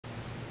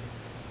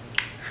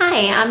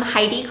Hi, I'm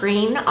Heidi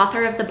Green,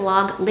 author of the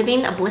blog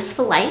Living a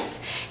Blissful Life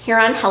here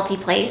on Healthy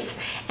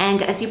Place.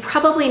 And as you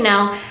probably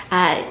know,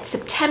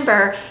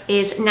 September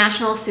is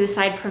National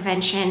Suicide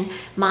Prevention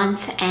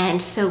Month, and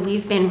so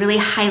we've been really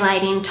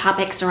highlighting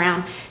topics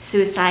around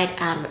suicide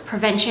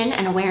prevention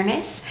and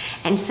awareness.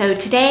 And so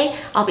today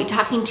I'll be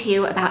talking to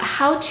you about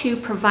how to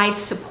provide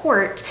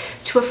support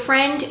to a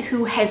friend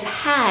who has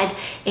had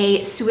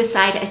a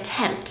suicide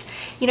attempt.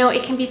 You know,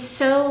 it can be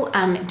so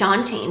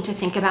daunting to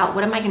think about,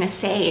 what am I going to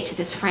say to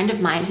this friend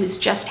of mine who's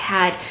just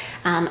had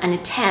an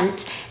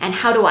attempt, and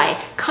how do I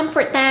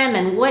comfort them,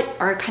 and what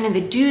are kind of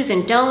the do's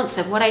and don'ts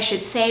of what I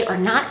should say or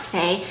not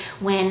say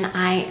when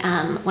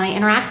I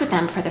interact with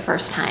them for the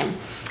first time.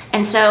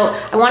 And so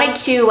I wanted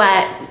to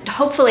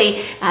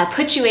hopefully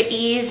put you at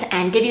ease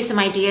and give you some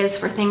ideas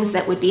for things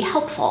that would be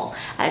helpful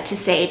to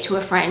say to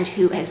a friend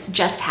who has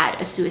just had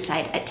a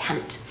suicide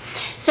attempt.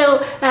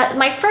 So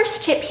my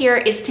first tip here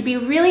is to be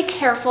really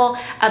careful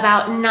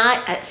about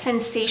not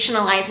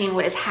sensationalizing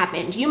what has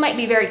happened. You might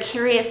be very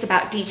curious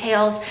about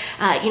details,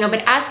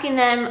 but asking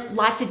them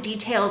lots of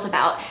details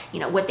about,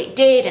 what they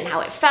did and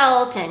how it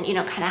felt and,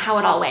 kind of how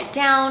it all went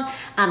down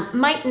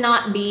might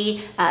not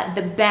be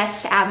the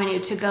best avenue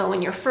to go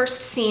when you're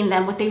first seeing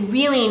them. What they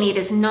really need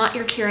is not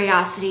your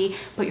curiosity,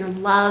 but your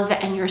love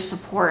and your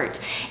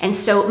support. And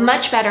so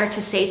much better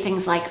to say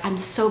things like, I'm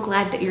so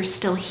glad that you're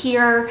still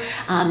here.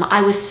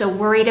 I was so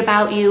worried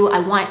about you. I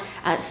want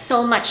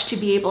so much to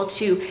be able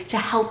to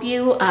help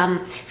you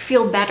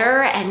feel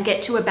better and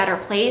get to a better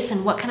place.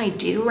 And what can I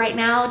do right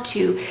now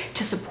to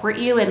support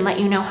you and let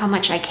you know how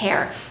much I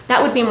care?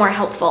 That would be more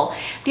helpful.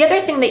 The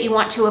other thing that you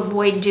want to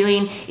avoid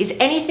doing is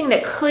anything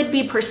that could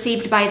be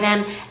perceived by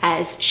them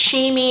as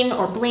shaming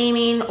or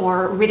blaming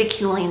or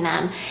ridiculing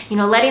them.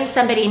 Letting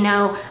somebody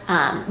know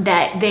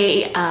that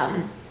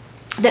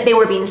they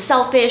were being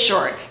selfish,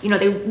 or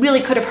they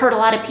really could have hurt a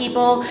lot of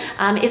people,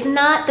 is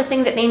not the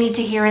thing that they need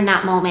to hear in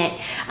that moment.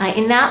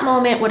 In that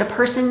moment, what a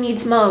person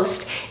needs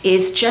most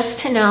is just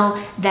to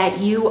know that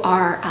you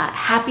are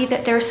happy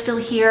that they're still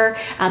here.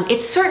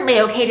 It's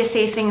certainly okay to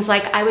say things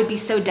like, I would be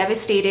so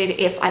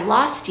devastated if I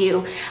lost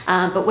you,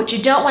 but what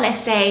you don't want to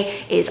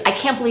say is, I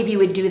can't believe you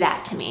would do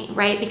that to me,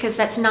 right? Because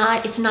it's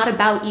not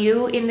about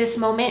you in this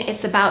moment.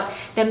 It's about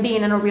them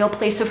being in a real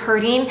place of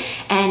hurting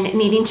and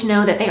needing to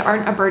know that they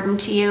aren't a burden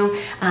to you.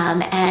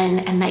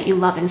 And that you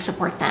love and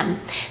support them.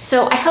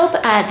 So I hope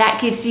that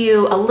gives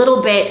you a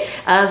little bit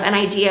of an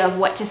idea of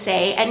what to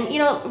say. And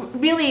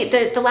really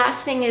the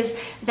last thing is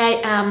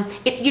that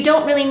you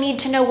don't really need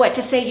to know what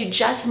to say, you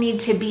just need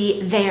to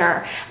be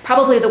there.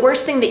 Probably the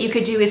worst thing that you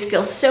could do is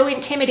feel so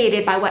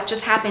intimidated by what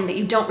just happened that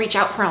you don't reach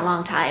out for a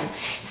long time.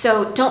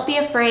 So don't be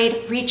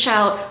afraid, reach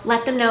out,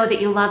 let them know that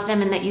you love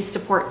them and that you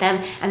support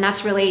them. And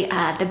that's really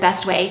the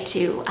best way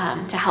to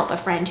help a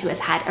friend who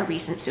has had a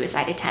recent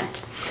suicide attempt.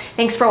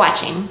 Thanks for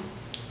watching.